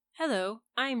Hello,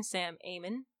 I'm Sam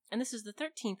Amon, and this is the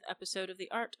 13th episode of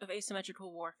the Art of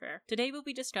Asymmetrical Warfare. Today we'll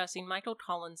be discussing Michael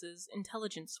Collins's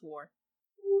Intelligence War.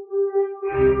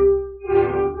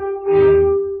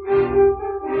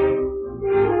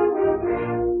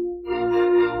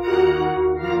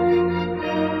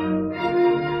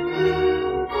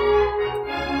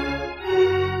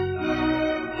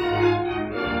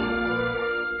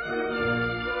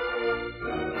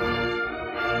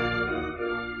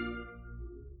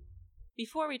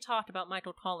 Before we talk about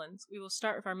Michael Collins, we will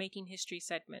start with our Making History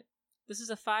segment. This is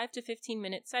a 5 to 15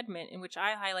 minute segment in which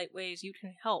I highlight ways you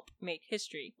can help make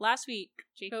history. Last week,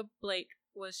 Jacob Blake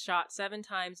was shot 7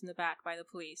 times in the back by the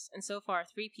police, and so far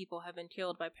 3 people have been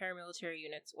killed by paramilitary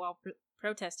units while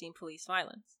protesting police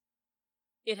violence.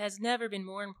 It has never been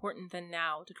more important than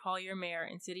now to call your mayor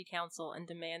and city council and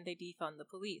demand they defund the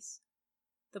police.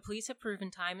 The police have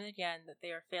proven time and again that they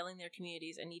are failing their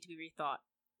communities and need to be rethought.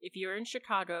 If you're in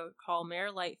Chicago, call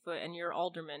Mayor Lightfoot and your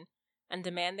aldermen and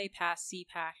demand they pass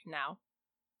CPAC now.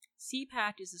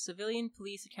 CPAC is the Civilian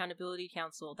Police Accountability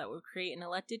Council that will create an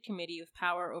elected committee with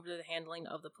power over the handling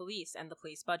of the police and the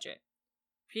police budget.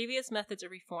 Previous methods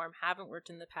of reform haven't worked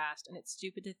in the past, and it's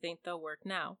stupid to think they'll work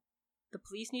now. The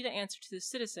police need to answer to the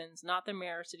citizens, not the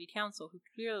mayor or city council, who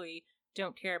clearly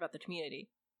don't care about the community.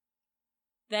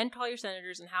 Then call your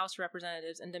senators and House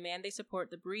representatives and demand they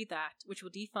support the Breathe Act, which will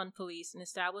defund police and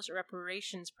establish a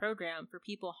reparations program for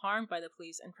people harmed by the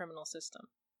police and criminal system.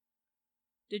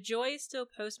 DeJoy is still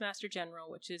Postmaster General,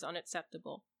 which is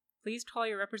unacceptable. Please call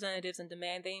your representatives and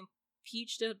demand they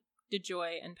impeach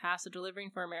DeJoy and pass the Delivering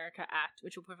for America Act,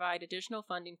 which will provide additional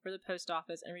funding for the post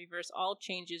office and reverse all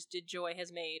changes DeJoy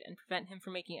has made and prevent him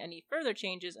from making any further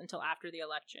changes until after the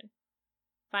election.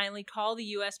 Finally, call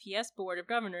the USPS Board of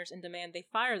Governors and demand they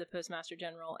fire the Postmaster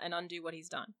General and undo what he's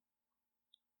done.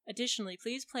 Additionally,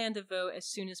 please plan to vote as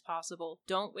soon as possible.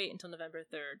 Don't wait until November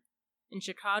 3rd. In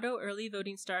Chicago, early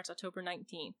voting starts October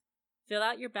 19th. Fill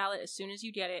out your ballot as soon as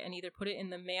you get it and either put it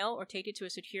in the mail or take it to a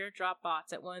secure drop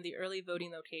box at one of the early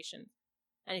voting locations.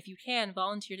 And if you can,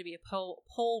 volunteer to be a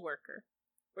poll worker.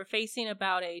 We're facing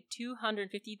about a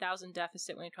 250,000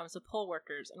 deficit when it comes to poll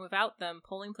workers, and without them,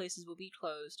 polling places will be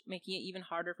closed, making it even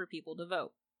harder for people to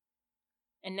vote.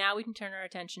 And now we can turn our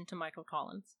attention to Michael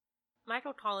Collins.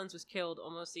 Michael Collins was killed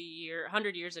almost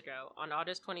 100 years ago, on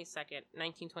August 22nd,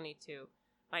 1922,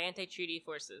 by anti-treaty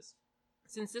forces.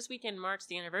 Since this weekend marks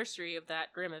the anniversary of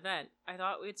that grim event, I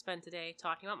thought we'd spend today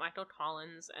talking about Michael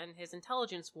Collins and his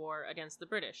intelligence war against the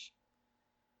British.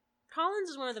 Collins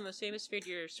is one of the most famous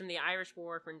figures from the Irish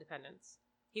War for Independence.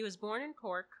 He was born in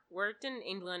Cork, worked in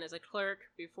England as a clerk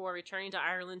before returning to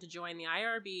Ireland to join the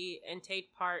IRB and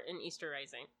take part in Easter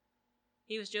Rising.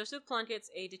 He was Joseph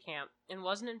Plunkett's aide-de-camp and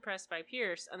wasn't impressed by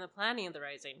Pearse and the planning of the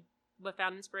Rising, but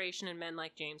found inspiration in men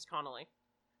like James Connolly.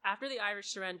 After the Irish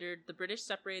surrendered, the British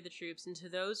separated the troops into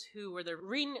those who were the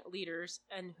ringleaders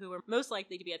and who were most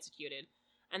likely to be executed,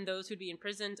 and those who'd be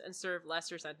imprisoned and serve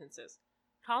lesser sentences.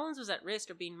 Collins was at risk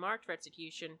of being marked for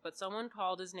execution, but someone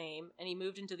called his name, and he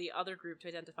moved into the other group to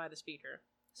identify the speaker.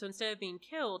 So instead of being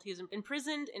killed, he was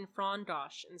imprisoned in Fron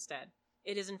Gosh instead.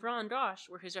 It is in Fron Gosh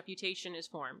where his reputation is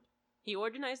formed. He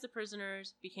organized the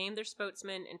prisoners, became their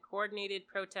spokesman, and coordinated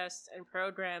protests and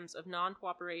programs of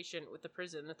non-cooperation with the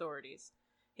prison authorities.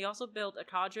 He also built a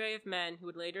cadre of men who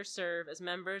would later serve as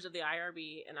members of the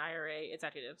IRB and IRA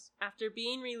executives. After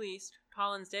being released,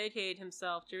 Collins dedicated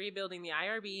himself to rebuilding the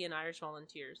IRB and Irish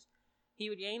Volunteers. He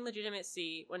would gain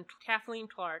legitimacy when Kathleen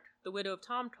Clark, the widow of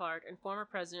Tom Clark and former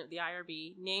president of the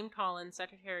IRB, named Collins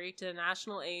secretary to the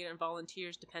National Aid and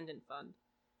Volunteers Dependent Fund.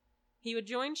 He would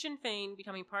join Sinn Féin,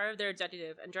 becoming part of their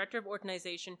executive and director of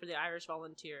organization for the Irish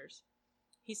Volunteers.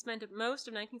 He spent most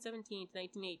of 1917 to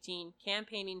 1918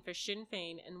 campaigning for Sinn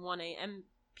Féin and won a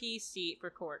MP seat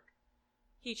for Cork.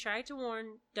 He tried to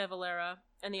warn De Valera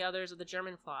and the others of the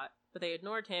German plot, but they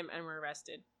ignored him and were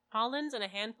arrested. Collins and a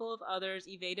handful of others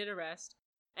evaded arrest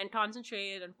and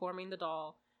concentrated on forming the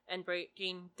Dáil and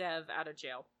breaking Dev out of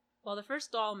jail. While the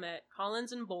first Dáil met,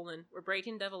 Collins and Boland were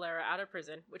breaking De Valera out of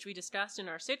prison, which we discussed in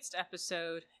our 6th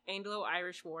episode,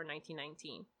 Anglo-Irish War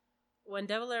 1919. When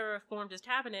De Valera formed his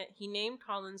cabinet, he named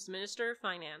Collins Minister of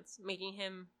Finance, making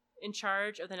him in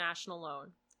charge of the National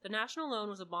Loan. The National Loan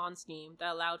was a bond scheme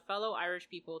that allowed fellow Irish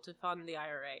people to fund the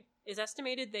IRA. It is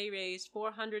estimated they raised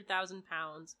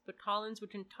 £400,000, but Collins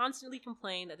would constantly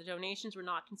complain that the donations were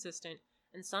not consistent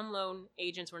and some loan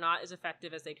agents were not as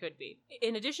effective as they could be.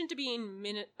 In addition to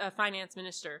being a finance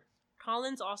minister,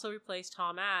 Collins also replaced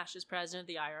Tom Ashe as president of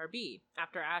the IRB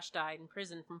after Ashe died in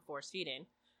prison from force feeding,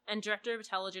 and director of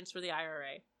intelligence for the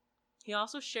IRA. He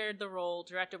also shared the role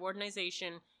director of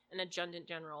organization and adjutant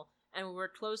general, and would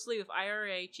work closely with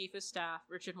IRA Chief of Staff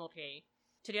Richard Mulcahy.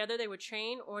 Together they would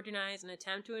train, organize, and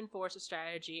attempt to enforce a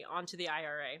strategy onto the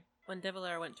IRA. When De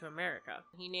Valera went to America,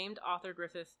 he named Arthur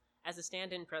Griffith as a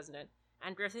stand-in president,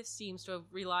 and Griffith seems to have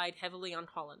relied heavily on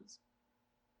Collins.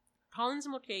 Collins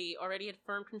and Mulcahy already had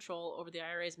firm control over the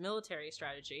IRA's military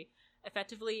strategy,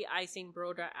 effectively icing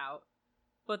Broda out,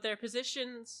 but their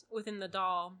positions within the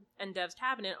Dahl and Dev's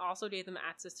cabinet also gave them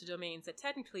access to domains that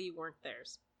technically weren't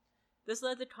theirs. This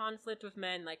led to conflict with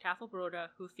men like Cathal Broda,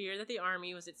 who feared that the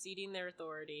army was exceeding their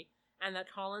authority, and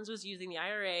that Collins was using the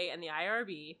IRA and the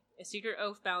IRB, a secret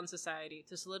oath-bound society,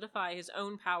 to solidify his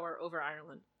own power over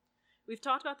Ireland. We've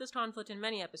talked about this conflict in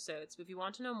many episodes, but if you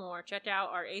want to know more, check out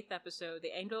our 8th episode,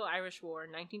 The Anglo-Irish War,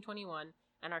 1921,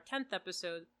 and our 10th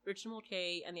episode, Richard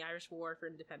Mulcahy and the Irish War for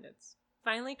Independence.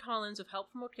 Finally, Collins, with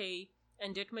help from Mulcahy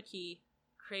and Dick McKee,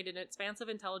 created an expansive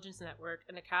intelligence network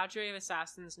and a cadre of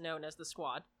assassins known as the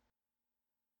Squad.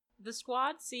 The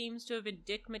Squad seems to have been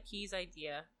Dick McKee's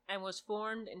idea and was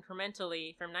formed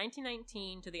incrementally from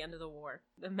 1919 to the end of the war.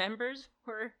 The members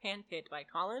were handpicked by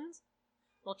Collins,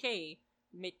 Mulcahy,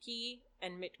 McKee,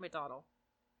 and Mick McDonnell.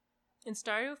 It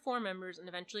started with 4 members and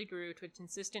eventually grew to a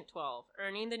consistent 12,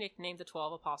 earning the nickname the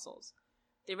 12 Apostles.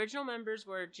 The original members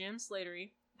were Jim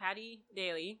Slattery, Paddy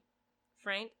Daly,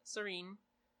 Frank Serene,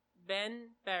 Ben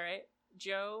Barrett,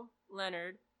 Joe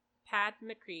Leonard, Pat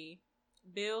McCree,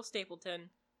 Bill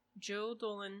Stapleton, Joe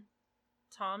Dolan,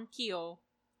 Tom Keogh,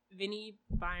 Vinnie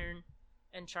Byrne,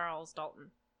 and Charles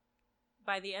Dalton.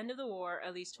 By the end of the war,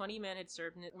 at least 20 men had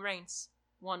served in the ranks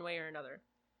one way or another,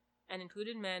 and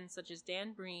included men such as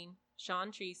Dan Breen,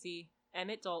 Sean Treacy,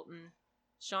 Emmett Dalton,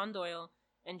 Sean Doyle,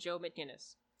 and Joe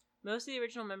McGinnis. Most of the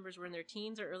original members were in their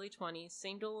teens or early 20s.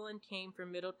 Single and came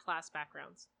from middle-class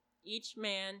backgrounds. Each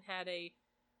man had a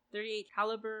 .38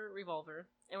 caliber revolver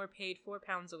and were paid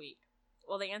 £4 a week.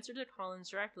 While they answered to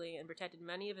Collins directly and protected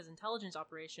many of his intelligence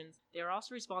operations, they were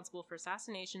also responsible for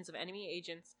assassinations of enemy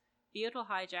agents, vehicle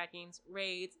hijackings,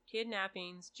 raids,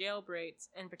 kidnappings, jailbreaks,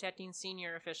 and protecting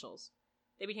senior officials.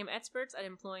 They became experts at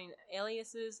employing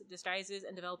aliases, disguises,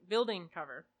 and developed building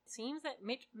cover. It seems that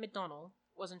Mick McDonnell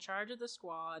was in charge of the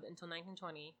Squad until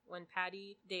 1920, when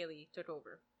Paddy Daly took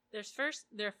over.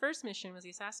 Their first mission was the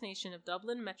assassination of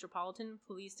Dublin Metropolitan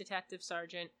Police Detective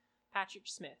Sergeant Patrick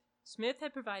Smith. Smith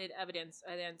had provided evidence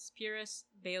against Pyrrhus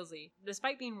Bailey,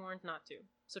 despite being warned not to.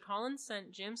 So Collins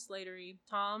sent Jim Slattery,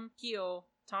 Tom Keogh,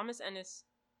 Thomas Ennis,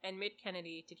 and Mick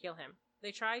Kennedy to kill him.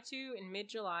 They tried to in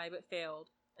mid-July but failed,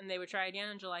 and they would try again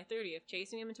on July 30th,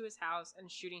 chasing him into his house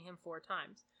and shooting him 4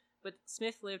 times. But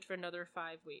Smith lived for another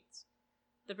 5 weeks.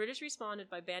 The British responded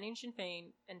by banning Sinn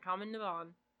Féin and Common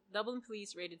Navan. Dublin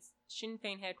police raided Sinn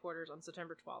Féin headquarters on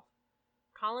September 12th.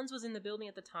 Collins was in the building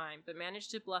at the time, but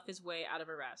managed to bluff his way out of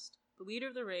arrest. The leader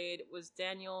of the raid was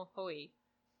Daniel Hoey.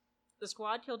 The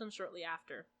Squad killed him shortly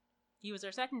after. He was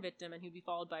their second victim, and he would be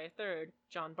followed by a third,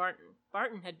 John Barton.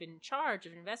 Barton had been in charge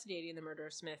of investigating the murder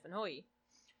of Smith and Hoey.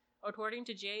 According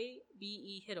to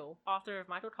J.B.E. Hiddle, author of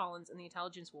Michael Collins and the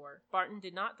Intelligence War, Barton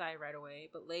did not die right away,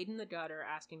 but laid in the gutter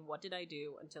asking what did I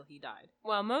do until he died.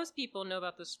 While most people know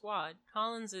about the Squad,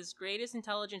 Collins' greatest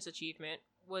intelligence achievement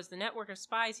was the network of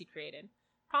spies he created.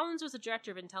 Collins was the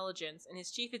director of intelligence, and his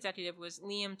chief executive was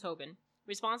Liam Tobin,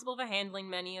 responsible for handling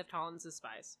many of Collins'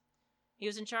 spies. He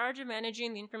was in charge of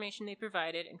managing the information they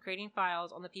provided and creating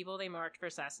files on the people they marked for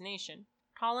assassination.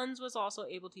 Collins was also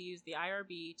able to use the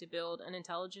IRB to build an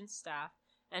intelligence staff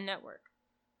and network.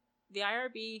 The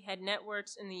IRB had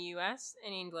networks in the US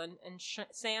and England, and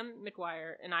Sam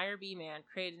McGuire, an IRB man,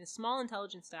 created a small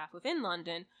intelligence staff within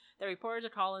London that reported to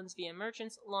Collins via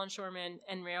merchants, longshoremen,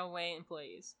 and railway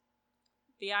employees.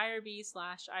 The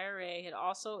IRB/IRA had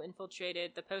also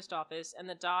infiltrated the post office and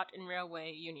the dock and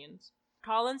railway unions.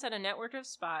 Collins had a network of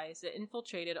spies that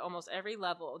infiltrated almost every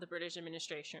level of the British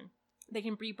administration. They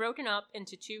can be broken up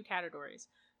into 2 categories,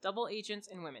 double agents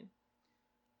and women.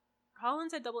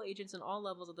 Collins had double agents in all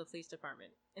levels of the police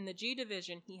department. In the G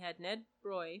Division, he had Ned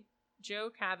Broy, Joe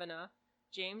Kavanagh,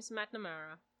 James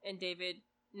MacNamara, and David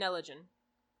Neligan.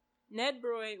 Ned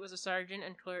Broy was a sergeant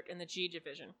and clerk in the G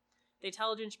Division, the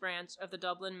intelligence branch of the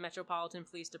Dublin Metropolitan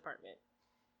Police Department.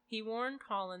 He warned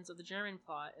Collins of the German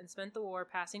plot and spent the war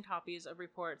passing copies of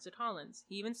reports to Collins.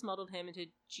 He even smuggled him into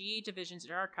G Division's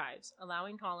archives,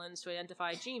 allowing Collins to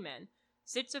identify G-men,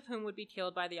 6 of whom would be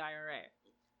killed by the IRA.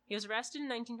 He was arrested in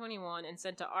 1921 and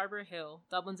sent to Arbor Hill,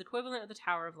 Dublin's equivalent of the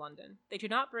Tower of London. They could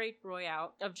not break Broy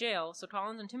out of jail, so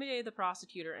Collins intimidated the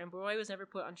prosecutor, and Broy was never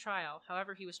put on trial.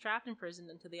 However, he was trapped in prison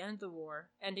until the end of the war,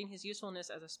 ending his usefulness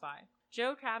as a spy.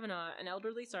 Joe Kavanagh, an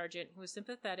elderly sergeant who was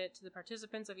sympathetic to the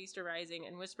participants of Easter Rising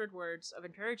and whispered words of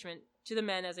encouragement to the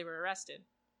men as they were arrested.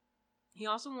 He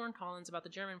also warned Collins about the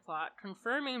German plot,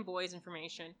 confirming Boy's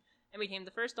information, and became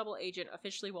the first double agent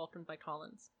officially welcomed by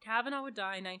Collins. Kavanaugh would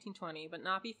die in 1920, but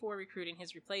not before recruiting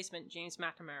his replacement, James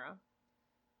MacNamara.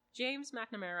 James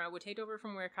MacNamara would take over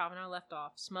from where Kavanaugh left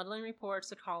off, smuggling reports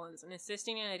to Collins and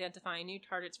assisting in identifying new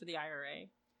targets for the IRA.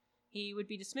 He would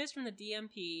be dismissed from the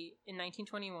DMP in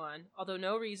 1921, although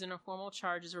no reason or formal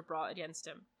charges were brought against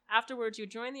him. Afterwards, he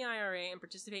would join the IRA and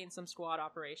participate in some squad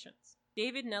operations.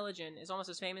 David Neligan is almost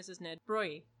as famous as Ned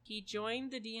Broy. He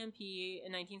joined the DMP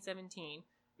in 1917,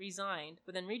 resigned,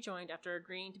 but then rejoined after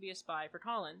agreeing to be a spy for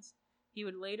Collins. He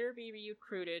would later be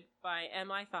recruited by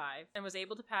MI5 and was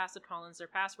able to pass to Collins their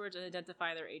passwords and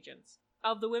identify their agents.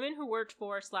 Of the women who worked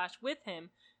for/with him,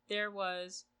 there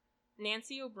was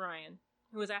Nancy O'Brien,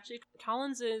 who was actually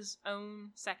Collins'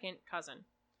 own second cousin.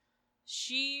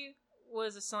 She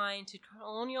was assigned to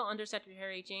Colonial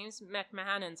Undersecretary James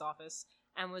MacMahon's office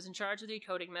and was in charge of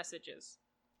decoding messages.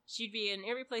 She'd be an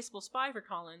irreplaceable spy for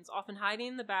Collins, often hiding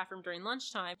in the bathroom during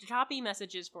lunchtime to copy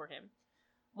messages for him.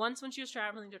 Once, when she was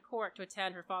traveling to court to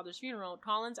attend her father's funeral,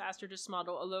 Collins asked her to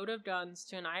smuggle a load of guns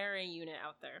to an IRA unit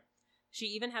out there. She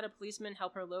even had a policeman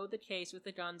help her load the case with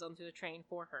the guns onto the train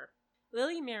for her.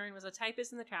 Lily Marin was a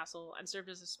typist in the castle and served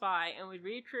as a spy and would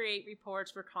recreate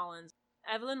reports for Collins.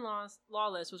 Evelyn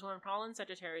Lawless was one of Collins'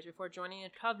 secretaries before joining a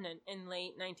covenant in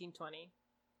late 1920.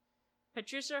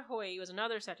 Patricia Hoy was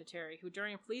another secretary who,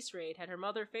 during a police raid, had her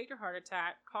mother fake a heart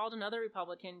attack, called another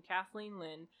Republican, Kathleen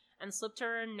Lynn, and slipped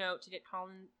her a note to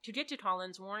get to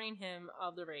Collins, warning him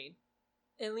of the raid.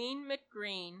 Eileen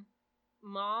McGreen,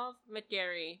 Mauve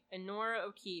McGarry, and Nora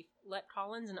O'Keefe let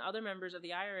Collins and other members of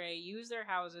the IRA use their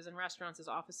houses and restaurants as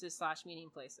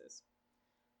offices/meeting places.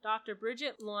 Dr.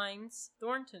 Bridget Lynes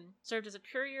Thornton served as a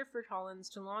courier for Collins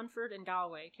to Lawnford and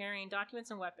Galway, carrying documents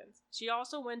and weapons. She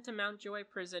also went to Mountjoy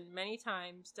Prison many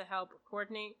times to help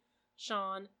coordinate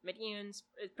Sean McEwan's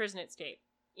prison escape,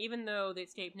 even though the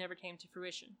escape never came to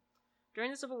fruition. During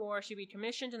the Civil War, she would be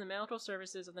commissioned in the medical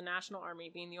services of the National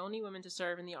Army, being the only woman to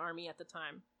serve in the Army at the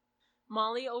time.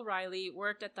 Molly O'Reilly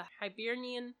worked at the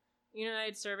Hibernian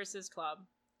United Services Club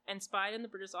and spied on the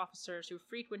British officers who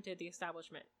frequented the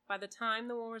establishment. By the time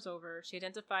the war was over, she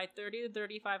identified 30 to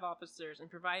 35 officers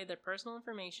and provided their personal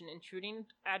information, including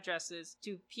addresses,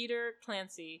 to Peter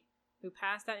Clancy, who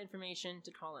passed that information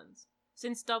to Collins.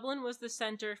 Since Dublin was the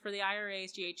center for the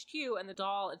IRA's GHQ and the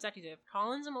Dáil executive,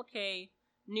 Collins and Mulcahy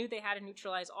knew they had to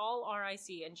neutralize all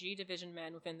RIC and G Division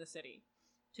men within the city.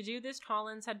 To do this,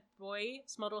 Collins had Boy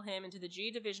smuggle him into the G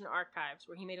Division archives,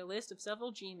 where he made a list of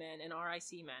several G men and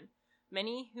RIC men,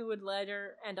 many who would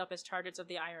later end up as targets of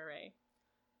the IRA.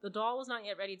 The Dáil was not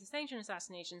yet ready to sanction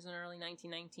assassinations in early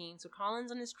 1919, so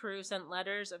Collins and his crew sent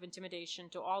letters of intimidation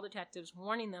to all detectives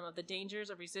warning them of the dangers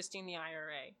of resisting the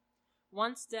IRA.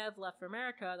 Once Dev left for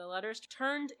America, the letters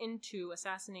turned into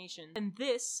assassinations, and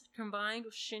this, combined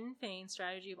with Sinn Féin's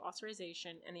strategy of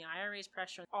authorization and the IRA's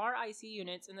pressure on RIC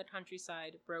units in the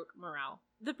countryside, broke morale.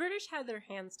 The British had their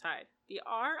hands tied. The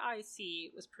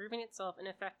RIC was proving itself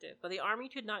ineffective, but the army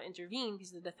could not intervene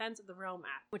because of the Defense of the Realm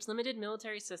Act, which limited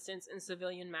military assistance in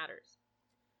civilian matters.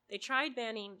 They tried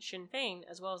banning Sinn Féin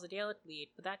as well as the Gaelic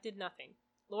League, but that did nothing.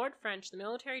 Lord French, the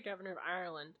military governor of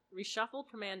Ireland, reshuffled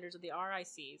commanders of the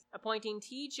RICs, appointing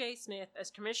T.J. Smith as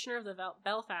Commissioner of the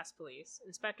Belfast Police,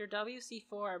 Inspector W.C.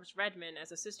 Forbes Redmond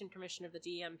as Assistant Commissioner of the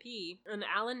DMP, and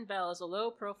Alan Bell as a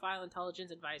low-profile intelligence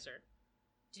advisor.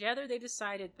 Together they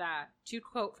decided that, to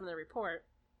quote from the report,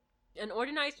 "An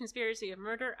organized conspiracy of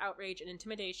murder, outrage, and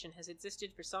intimidation has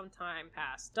existed for some time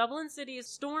past. Dublin City is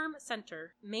storm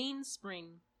center,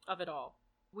 mainspring of it all.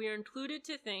 We are included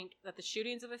to think that the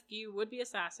shootings of a few would-be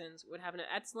assassins would have an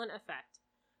excellent effect.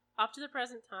 Up to the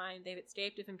present time, they've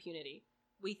escaped with impunity.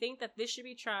 We think that this should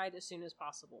be tried as soon as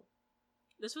possible."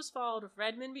 This was followed with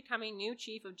Redmond becoming new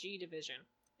chief of G Division.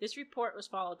 This report was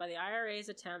followed by the IRA's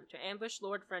attempt to ambush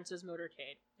Lord French's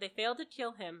motorcade. They failed to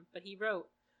kill him, but he wrote,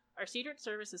 "Our secret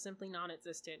service is simply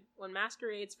non-existent. One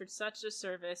masquerades for such a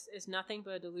service is nothing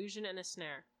but a delusion and a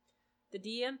snare. The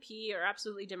DMP are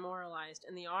absolutely demoralized,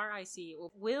 and the RIC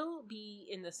will be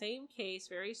in the same case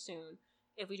very soon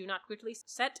if we do not quickly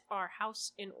set our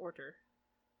house in order."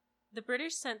 The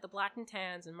British sent the Black and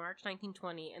Tans in March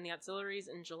 1920 and the auxiliaries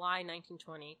in July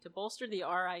 1920 to bolster the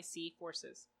RIC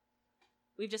forces.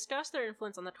 We've discussed their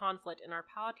influence on the conflict in our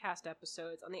podcast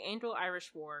episodes on the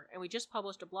Anglo-Irish War, and we just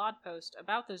published a blog post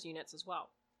about those units as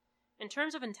well. In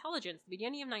terms of intelligence, the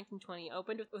beginning of 1920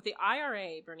 opened with the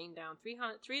IRA burning down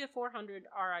 300 to 400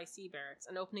 RIC barracks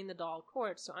and opening the Dáil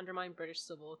courts to undermine British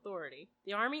civil authority.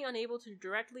 The army, unable to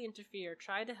directly interfere,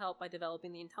 tried to help by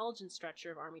developing the intelligence structure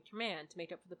of Army Command to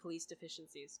make up for the police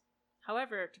deficiencies.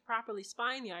 However, to properly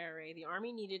spy in the IRA, the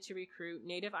army needed to recruit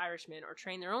native Irishmen or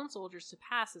train their own soldiers to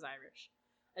pass as Irish.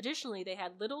 Additionally, they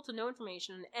had little to no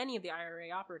information on any of the IRA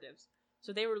operatives,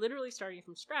 so they were literally starting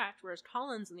from scratch, whereas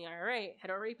Collins and the IRA had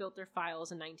already built their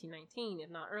files in 1919, if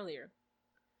not earlier.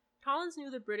 Collins knew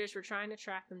the British were trying to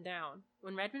track them down.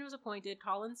 When Redmond was appointed,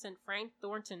 Collins sent Frank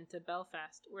Thornton to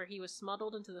Belfast, where he was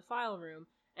smuggled into the file room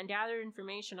and gathered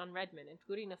information on Redmond,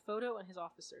 including a photo and his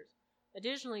officers.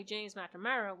 Additionally, James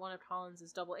MacNamara, one of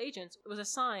Collins' double agents, was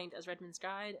assigned as Redmond's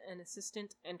guide and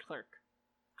assistant and clerk.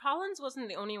 Collins wasn't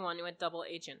the only one who had double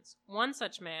agents. One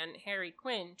such man, Harry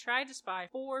Quinn, tried to spy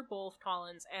for both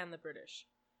Collins and the British.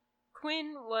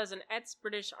 Quinn was an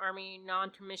ex-British Army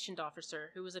non-commissioned officer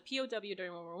who was a POW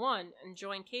during World War I and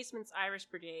joined Casement's Irish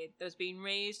Brigade that was being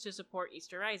raised to support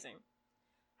Easter Rising.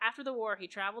 After the war, he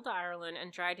traveled to Ireland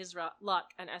and tried his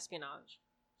luck at espionage.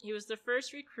 He was the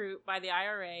first recruit by the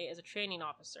IRA as a training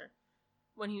officer.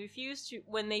 When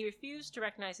they refused to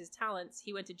recognize his talents,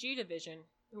 he went to G Division,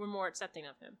 who were more accepting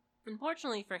of him.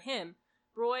 Unfortunately for him,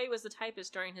 Broy was the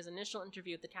typist during his initial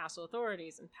interview with the castle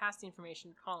authorities and passed the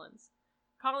information to Collins.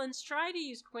 Collins tried to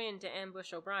use Quinn to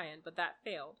ambush O'Brien, but that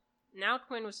failed. Now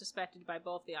Quinn was suspected by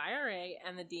both the IRA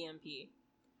and the DMP.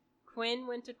 Quinn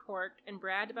went to court and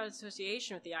bragged about his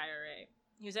association with the IRA.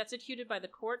 He was executed by the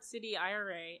Cork City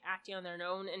IRA, acting on their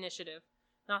own initiative,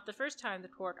 not the first time the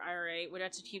Cork IRA would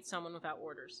execute someone without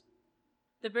orders.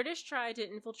 The British tried to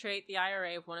infiltrate the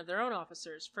IRA with one of their own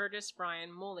officers, Fergus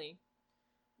Brian Moley.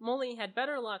 Moley had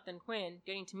better luck than Quinn,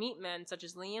 getting to meet men such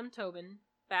as Liam Tobin,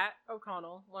 Bat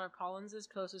O'Connell, one of Collins'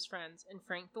 closest friends, and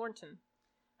Frank Thornton.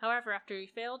 However, after he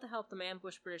failed to help them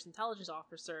ambush British intelligence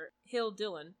officer Hill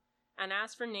Dillon, and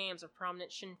asked for names of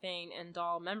prominent Sinn Féin and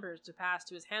Dáil members to pass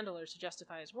to his handlers to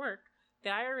justify his work, the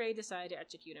IRA decided to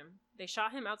execute him. They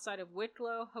shot him outside of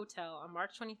Wicklow Hotel on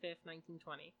March 25,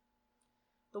 1920.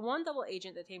 The one double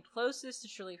agent that came closest to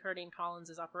truly hurting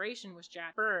Collins' operation was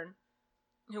Jack Byrne,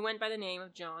 who went by the name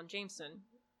of John Jameson.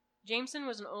 Jameson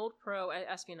was an old pro at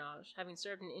espionage, having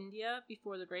served in India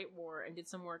before the Great War and did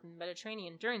some work in the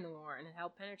Mediterranean during the war and had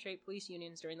helped penetrate police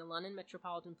unions during the London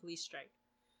Metropolitan Police strike.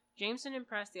 Jameson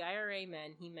impressed the IRA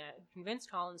men he met and convinced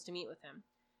Collins to meet with him.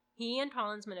 He and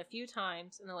Collins met a few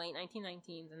times in the late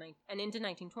 1919s and into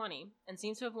 1920, and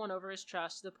seems to have won over his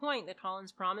trust to the point that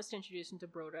Collins promised to introduce him to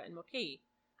Broda and Mulcahy.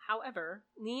 However,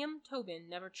 Liam Tobin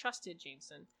never trusted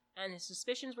Jameson, and his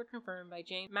suspicions were confirmed by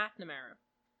James MacNamara.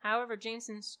 However,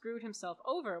 Jameson screwed himself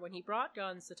over when he brought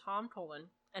guns to Tom Cullen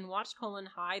and watched Cullen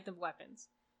hide the weapons.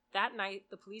 That night,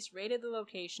 the police raided the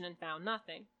location and found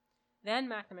nothing. Then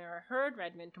MacNamara heard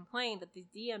Redmond complain that the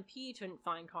DMP couldn't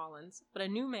find Collins, but a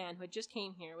new man who had just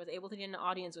came here was able to get an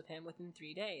audience with him within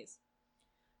 3 days.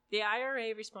 The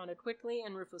IRA responded quickly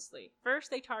and ruthlessly. First,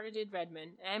 they targeted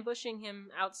Redmond, ambushing him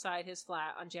outside his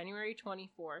flat on January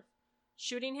 24th,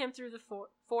 shooting him through the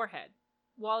forehead.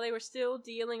 While they were still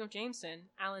dealing with Jameson,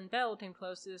 Alan Bell came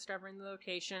close to discovering the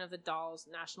location of the Dáil's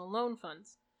national loan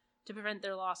funds. To prevent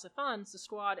their loss of funds, the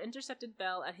squad intercepted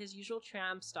Bell at his usual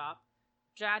tram stop,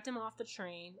 dragged him off the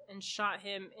train, and shot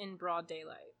him in broad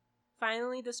daylight.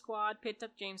 Finally, the squad picked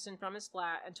up Jameson from his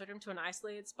flat and took him to an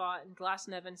isolated spot in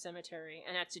Glasnevin Cemetery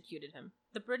and executed him.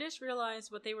 The British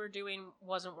realized what they were doing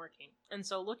wasn't working, and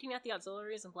so looking at the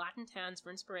auxiliaries and Black and Tans for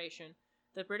inspiration,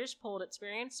 the British pulled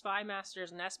experienced spy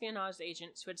masters and espionage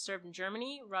agents who had served in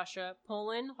Germany, Russia,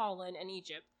 Poland, Holland, and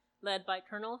Egypt, led by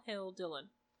Colonel Hill Dillon.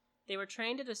 They were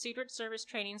trained at a Secret Service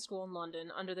training school in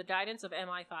London under the guidance of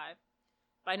MI5.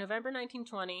 By November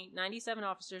 1920, 97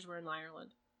 officers were in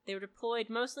Ireland. They were deployed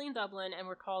mostly in Dublin and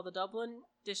were called the Dublin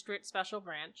District Special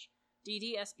Branch,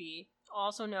 DDSB,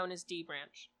 also known as D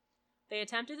Branch. They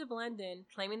attempted to blend in,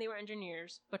 claiming they were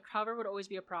engineers, but cover would always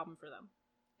be a problem for them.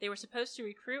 They were supposed to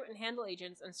recruit and handle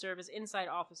agents and serve as inside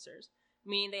officers,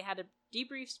 meaning they had to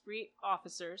debrief street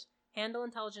officers, handle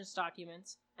intelligence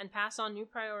documents, and pass on new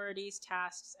priorities,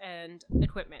 tasks, and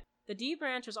equipment. The D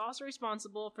Branch was also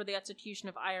responsible for the execution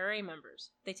of IRA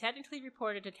members. They technically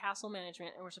reported to castle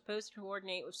management and were supposed to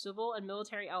coordinate with civil and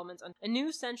military elements under a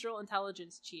new central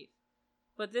intelligence chief.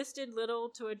 But this did little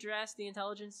to address the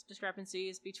intelligence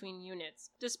discrepancies between units.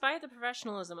 Despite the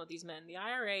professionalism of these men, the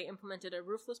IRA implemented a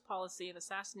ruthless policy of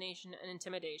assassination and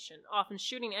intimidation, often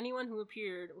shooting anyone who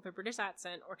appeared with a British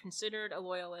accent or considered a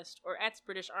loyalist or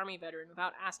ex-British Army veteran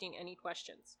without asking any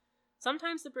questions.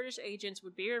 Sometimes the British agents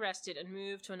would be arrested and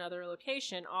moved to another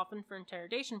location, often for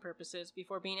interrogation purposes,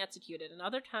 before being executed, and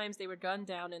other times they were gunned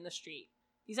down in the street.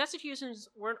 These executions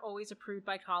weren't always approved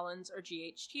by Collins or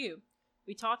GHQ.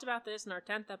 We talked about this in our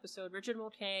 10th episode, Richard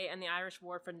Mulcahy and the Irish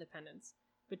War for Independence,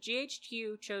 but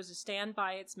GHQ chose to stand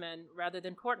by its men rather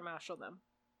than court-martial them.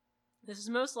 This is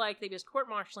most likely because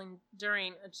court-martialing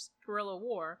during a guerrilla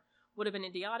war would have been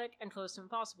idiotic and close to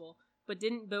impossible, but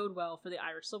didn't bode well for the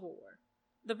Irish Civil War.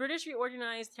 The British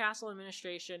reorganized castle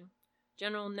administration,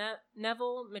 General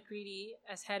Neville Macready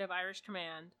as head of Irish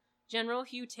Command, General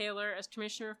Hugh Taylor as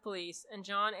Commissioner of Police, and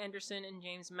John Anderson and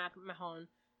James MacMahon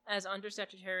as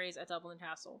Undersecretaries at Dublin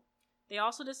Castle. They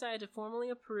also decided to formally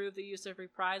approve the use of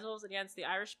reprisals against the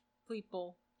Irish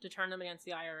people to turn them against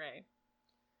the IRA.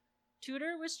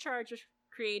 Tudor was charged with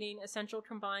creating a central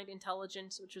combined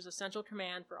intelligence, which was a central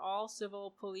command for all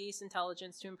civil police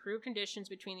intelligence to improve conditions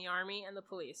between the army and the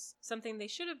police, something they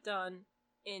should have done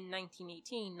in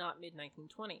 1918, not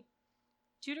mid-1920.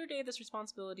 Tudor gave this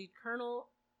responsibility to Colonel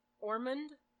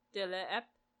Ormond de l'Epe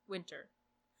Winter.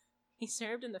 He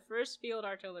served in the 1st Field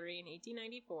Artillery in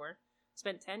 1894,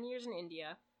 spent 10 years in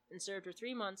India, and served for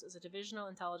 3 months as a divisional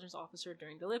intelligence officer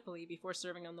during Gallipoli before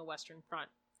serving on the Western Front.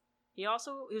 He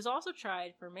was also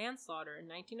tried for manslaughter in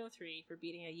 1903 for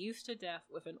beating a youth to death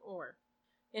with an oar.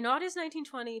 In August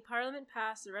 1920, Parliament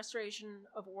passed the Restoration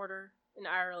of Order in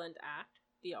Ireland Act,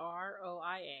 the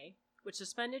ROIA, which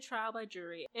suspended trial by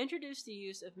jury and introduced the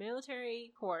use of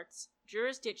military courts,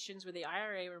 jurisdictions where the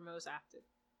IRA were most active.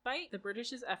 Despite the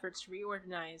British's efforts to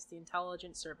reorganize the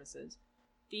intelligence services,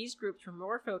 these groups were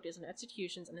more focused on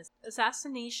executions and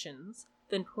assassinations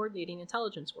than coordinating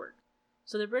intelligence work.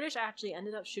 So the British actually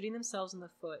ended up shooting themselves in the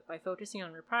foot by focusing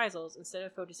on reprisals instead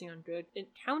of focusing on good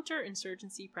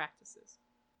counterinsurgency practices.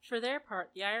 For their part,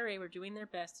 the IRA were doing their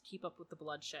best to keep up with the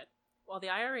bloodshed. While the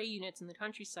IRA units in the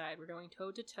countryside were going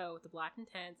toe-to-toe with the Black and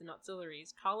Tans and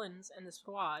auxiliaries, Collins and the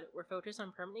squad were focused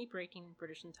on permanently breaking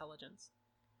British intelligence.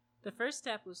 The first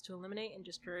step was to eliminate and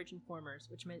discourage informers,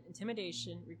 which meant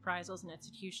intimidation, reprisals, and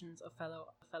executions of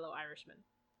fellow Irishmen.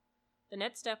 The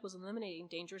next step was eliminating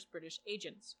dangerous British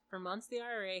agents. For months, the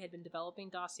IRA had been developing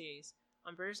dossiers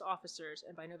on British officers,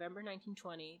 and by November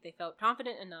 1920, they felt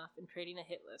confident enough in creating a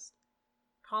hit list.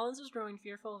 Collins was growing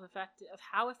fearful of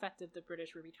how effective the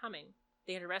British were becoming.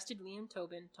 They had arrested Liam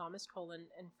Tobin, Thomas Cullen,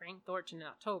 and Frank Thornton in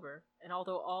October, and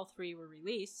although all 3 were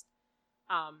released,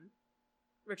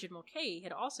 Richard Mulcahy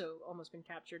had also almost been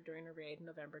captured during a raid on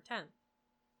November 10th.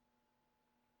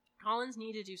 Collins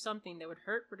needed to do something that would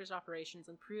hurt British operations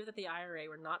and prove that the IRA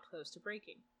were not close to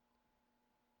breaking.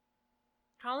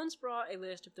 Collins brought a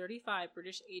list of 35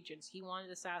 British agents he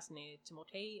wanted assassinated to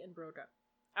Mulcahy and Broda.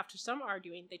 After some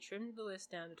arguing, they trimmed the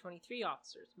list down to 23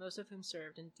 officers, most of whom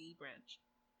served in D Branch.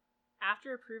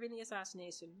 After approving the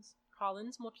assassinations,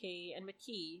 Collins, Mulcahy, and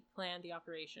McKee planned the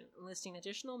operation, enlisting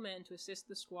additional men to assist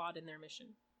the squad in their mission.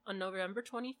 On November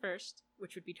 21st,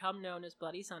 which would become known as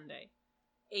Bloody Sunday,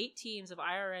 8 teams of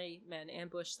IRA men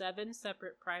ambushed 7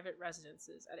 separate private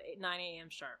residences at 9 a.m.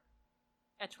 sharp.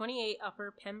 At 28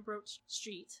 Upper Pembroke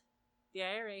Street, the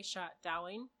IRA shot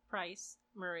Dowling, Price,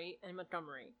 Murray, and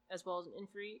Montgomery, as well as an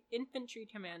infantry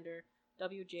commander,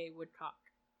 W.J. Woodcock.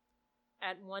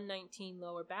 At 119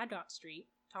 Lower Baddock Street,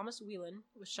 Thomas Whelan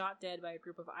was shot dead by a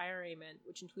group of IRA men,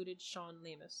 which included Sean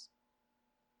Lamus.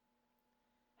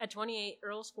 At 28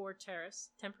 Earl's Ford Terrace,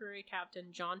 temporary captain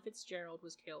John Fitzgerald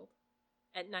was killed.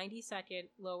 At 92nd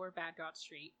Lower Baddock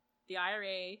Street, the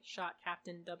IRA shot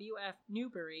Captain W.F.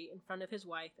 Newbury in front of his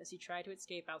wife as he tried to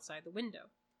escape outside the window.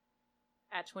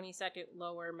 At 22nd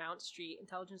Lower Mount Street,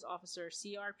 intelligence officer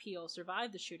C.R. Peel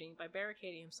survived the shooting by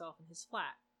barricading himself in his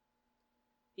flat.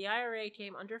 The IRA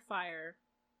came under fire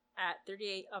at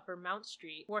 38 Upper Mount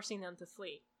Street, forcing them to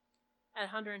flee. At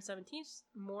 117th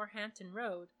Morehampton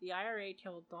Road, the IRA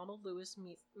killed Donald Lewis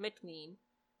McLean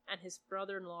and his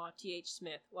brother-in-law T.H.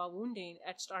 Smith, while wounding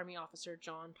ex-Army officer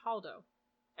John Taldo.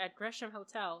 At Gresham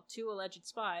Hotel, 2 alleged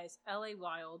spies, L.A.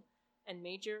 Wild and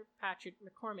Major Patrick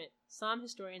McCormick, some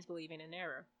historians believing in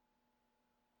error.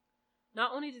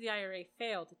 Not only did the IRA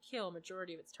fail to kill a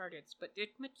majority of its targets, but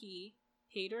Dick McKee,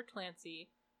 Peter Clancy,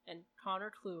 and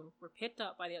Connor Clune were picked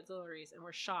up by the auxiliaries and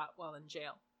were shot while in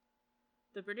jail.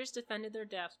 The British defended their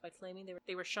deaths by claiming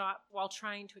they were shot while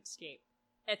trying to escape.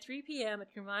 At 3 p.m., a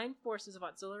combined forces of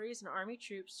auxiliaries and army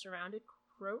troops surrounded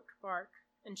Croke Park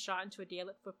and shot into a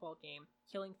Gaelic football game,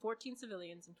 killing 14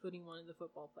 civilians, including one of the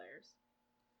football players.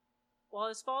 While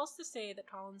it is false to say that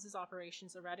Collins's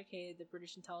operations eradicated the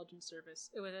British intelligence service,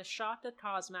 it was a shock that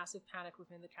caused massive panic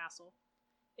within the castle.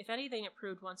 If anything, it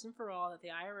proved once and for all that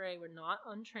the IRA were not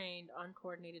untrained,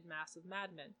 uncoordinated mass of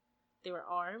madmen. They were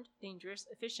armed, dangerous,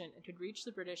 efficient, and could reach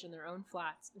the British in their own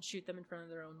flats and shoot them in front of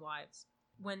their own wives.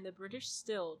 When the British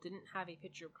still didn't have a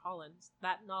picture of Collins,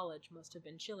 that knowledge must have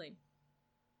been chilling.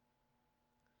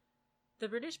 The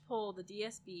British pulled the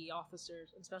DSB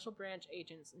officers and special branch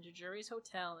agents into Jury's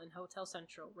Hotel and Hotel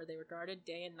Central, where they were guarded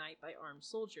day and night by armed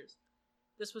soldiers.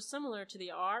 This was similar to the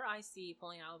RIC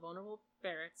pulling out of vulnerable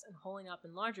barracks and holing up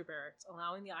in larger barracks,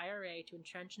 allowing the IRA to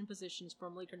entrench in positions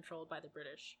formerly controlled by the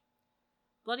British.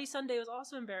 Bloody Sunday was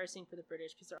also embarrassing for the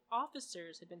British because their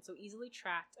officers had been so easily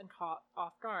tracked and caught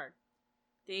off guard.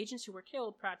 The agents who were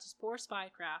killed practiced poor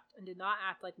spycraft and did not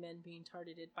act like men being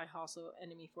targeted by hostile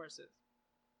enemy forces.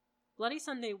 Bloody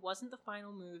Sunday wasn't the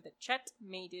final move that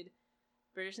checkmated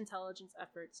British intelligence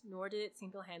efforts, nor did it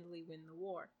single-handedly win the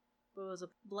war, but it was a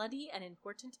bloody and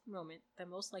important moment that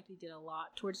most likely did a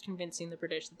lot towards convincing the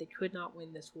British that they could not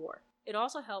win this war. It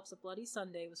also helps that Bloody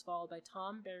Sunday was followed by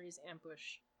Tom Barry's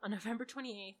ambush. On November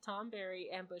 28th, Tom Barry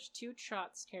ambushed 2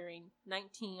 shots carrying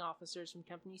 19 officers from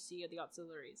Company C of the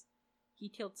Auxiliaries. He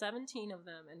killed 17 of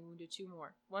them and wounded 2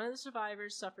 more. One of the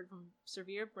survivors suffered from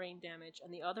severe brain damage,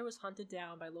 and the other was hunted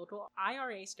down by local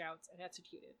IRA scouts and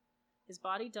executed. His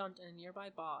body dumped in a nearby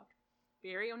bog.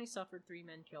 Barry only suffered 3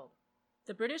 men killed.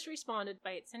 The British responded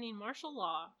by sending martial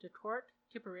law to Cork,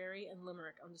 Tipperary, and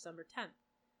Limerick on December 10th.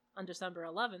 On December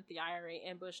 11th, the IRA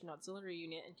ambushed an auxiliary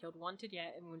unit and killed 1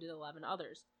 cadet and wounded 11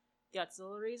 others. The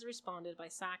auxiliaries responded by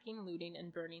sacking, looting,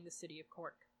 and burning the city of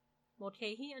Cork.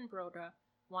 Mulcahy and Broda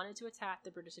wanted to attack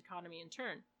the British economy in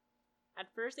turn.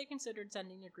 At first, they considered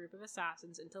sending a group of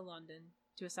assassins into London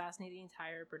to assassinate the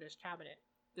entire British cabinet.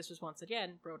 This was once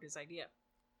again Broda's idea,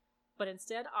 but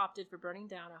instead opted for burning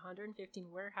down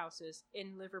 115 warehouses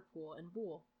in Liverpool and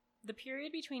Bull. The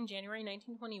period between January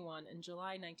 1921 and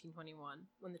July 1921,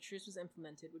 when the truce was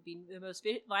implemented, would be the most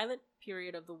violent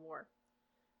period of the war.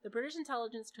 The British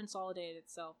intelligence consolidated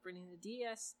itself, bringing the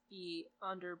DSB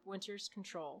under Winter's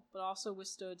control, but also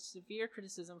withstood severe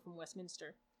criticism from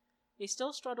Westminster. They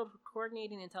still struggled with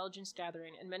coordinating intelligence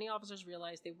gathering, and many officers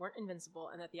realized they weren't invincible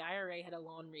and that the IRA had a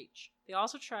long reach. They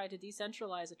also tried to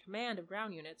decentralize the command of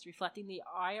ground units, reflecting the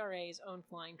IRA's own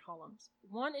flying columns.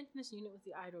 One infamous unit was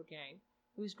the Ido Gang,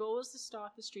 whose goal was to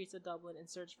stalk the streets of Dublin and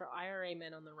search for IRA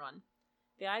men on the run.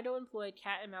 The Ido employed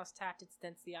cat-and-mouse tactics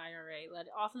against the IRA,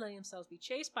 often letting themselves be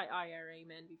chased by IRA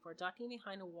men before ducking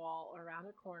behind a wall or around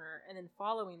a corner, and then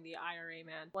following the IRA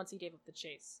man once he gave up the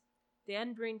chase.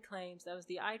 Dan Breen claims that it was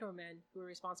the Ido men who were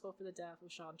responsible for the death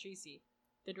of Sean Treacy.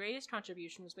 The greatest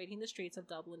contribution was making the streets of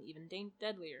Dublin even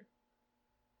deadlier.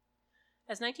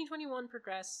 As 1921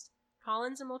 progressed,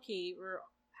 Collins and Mulcahy were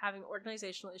having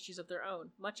organizational issues of their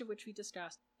own, much of which we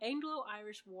discussed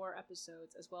Anglo-Irish War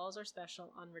episodes, as well as our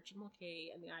special on Richard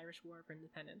Mulcahy and the Irish War for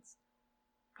Independence.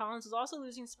 Collins was also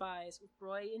losing spies, with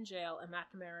Broy in jail and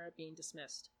MacNamara being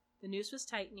dismissed. The noose was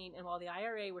tightening, and while the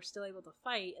IRA were still able to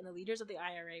fight and the leaders of the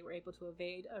IRA were able to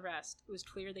evade arrest, it was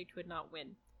clear they could not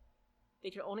win.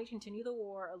 They could only continue the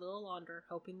war a little longer,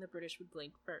 hoping the British would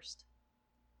blink first.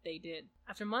 They did.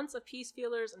 After months of peace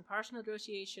feelers and partial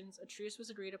negotiations, a truce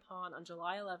was agreed upon on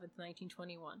July 11,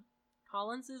 1921.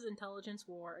 Collins's intelligence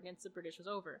war against the British was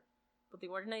over, but the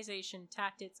organization,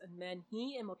 tactics, and men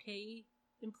he and Mulcahy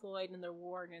employed in their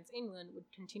war against England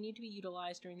would continue to be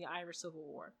utilized during the Irish Civil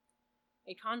War,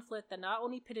 a conflict that not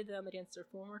only pitted them against their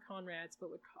former comrades,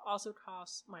 but would also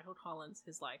cost Michael Collins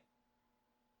his life.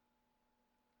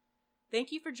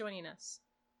 Thank you for joining us.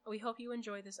 We hope you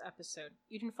enjoy this episode.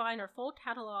 You can find our full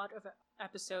catalog of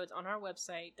episodes on our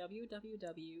website,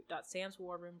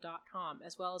 www.samswarroom.com,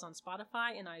 as well as on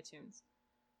Spotify and iTunes.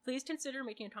 Please consider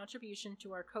making a contribution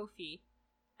to our Ko-fi,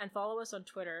 and follow us on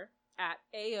Twitter at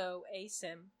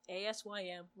AOASYM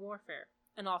Warfare,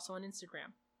 and also on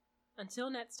Instagram. Until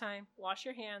next time, wash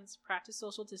your hands, practice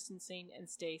social distancing, and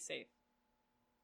stay safe.